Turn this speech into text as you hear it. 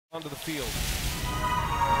onto the field.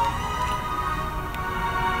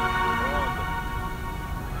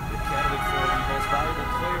 The candidate for the most valuable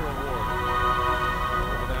player award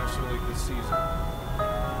in the National League this season.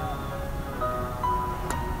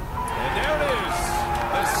 And there it is.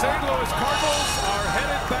 The St. Louis Cardinals are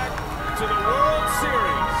headed back to the World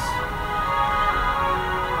Series.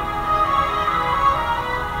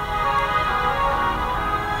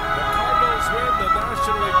 The Cardinals win the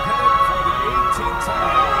National League pennant for the 18th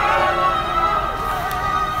time.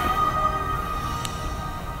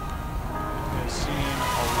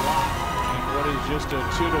 Just a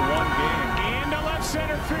 2-1 game. Into left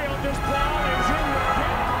center field. This ball is in the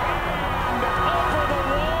pit and over the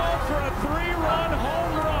wall for a 3-run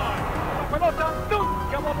home run. La pelota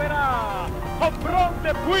nunca moverá. Home run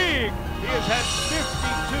de Puig. He has had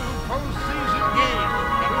 52 postseason games.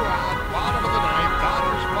 Throughout, bottom of the ninth,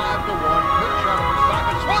 Dodgers 5-1. Kershaw was back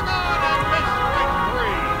and swung on and missed strike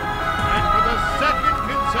 3. And for the second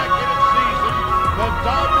consecutive season, the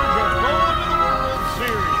Dodgers are going to the World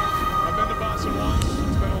Series. I've been to Boston once.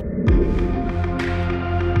 It's been a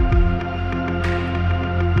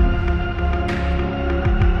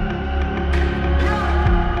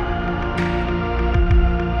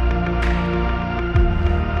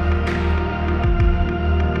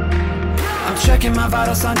I'm checking my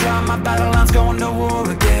vital signs, drawing my battle lines, going to war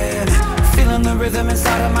again. Feeling the rhythm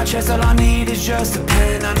inside of my chest, all I need is just a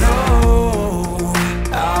pen. I know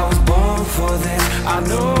I was born for this. I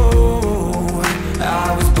know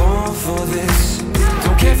I was born for this.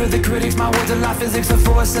 Don't care for the critics, my words are like physics, a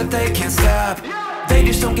force that they can't stop. They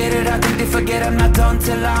just don't get it, I think they forget I'm not done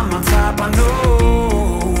till I'm on top. I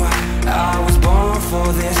know I was born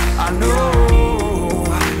for this. I know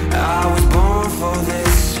I was born for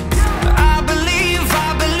this. I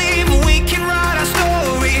believe we can write our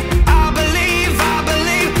story. I believe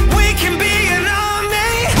we can be an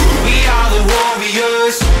army. We are the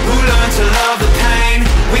warriors who learn to love the pain.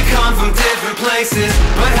 We come from different places,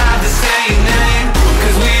 but have the same name.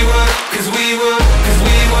 Cause we were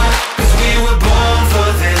born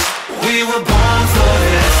for this. We were born for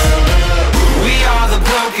this. We are the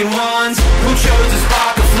broken ones who chose to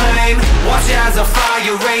spark a flame. Watch as our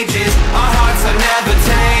fire rages, our hearts are never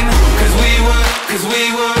tame. Cause we were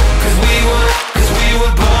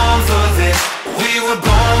born for this. We were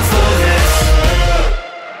born for this.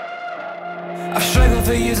 I've struggled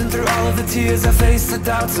for years, and through all of the tears I faced, the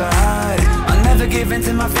doubts I hide. I never give in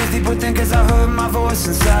to my fears, people think cause I heard my voice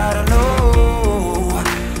inside. I know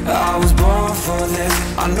I was born for this.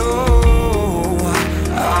 I know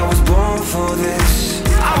I was born for this.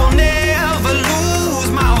 I will never lose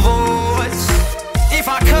my voice if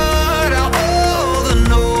I cut out all the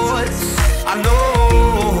noise. I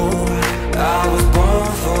know I was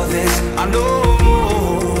born for this. I know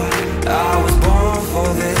I was born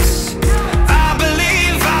for this.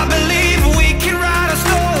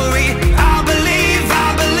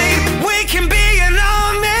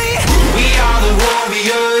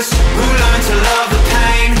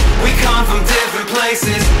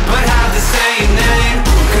 But have the same name.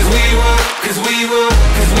 Cause we were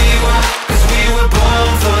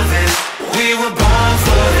born for this. We were born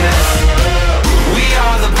for this. We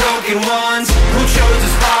are the broken ones who chose to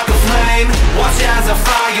spark a flame. Watch as our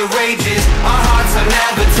fire rages, our hearts are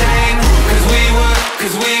never tame. Cause we were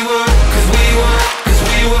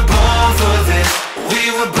born for this. We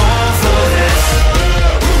were born for this.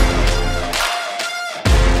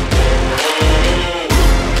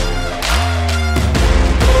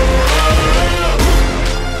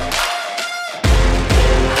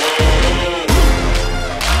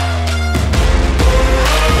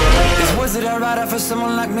 For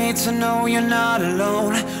someone like me to know you're not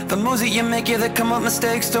alone. The moves that you make, yeah, that come up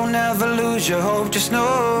mistakes. Don't ever lose your hope. Just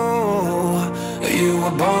know you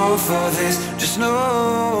were born for this. Just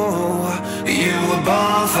know you were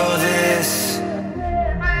born for this.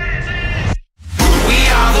 We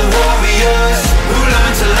are the warriors who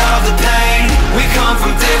learn to love the pain.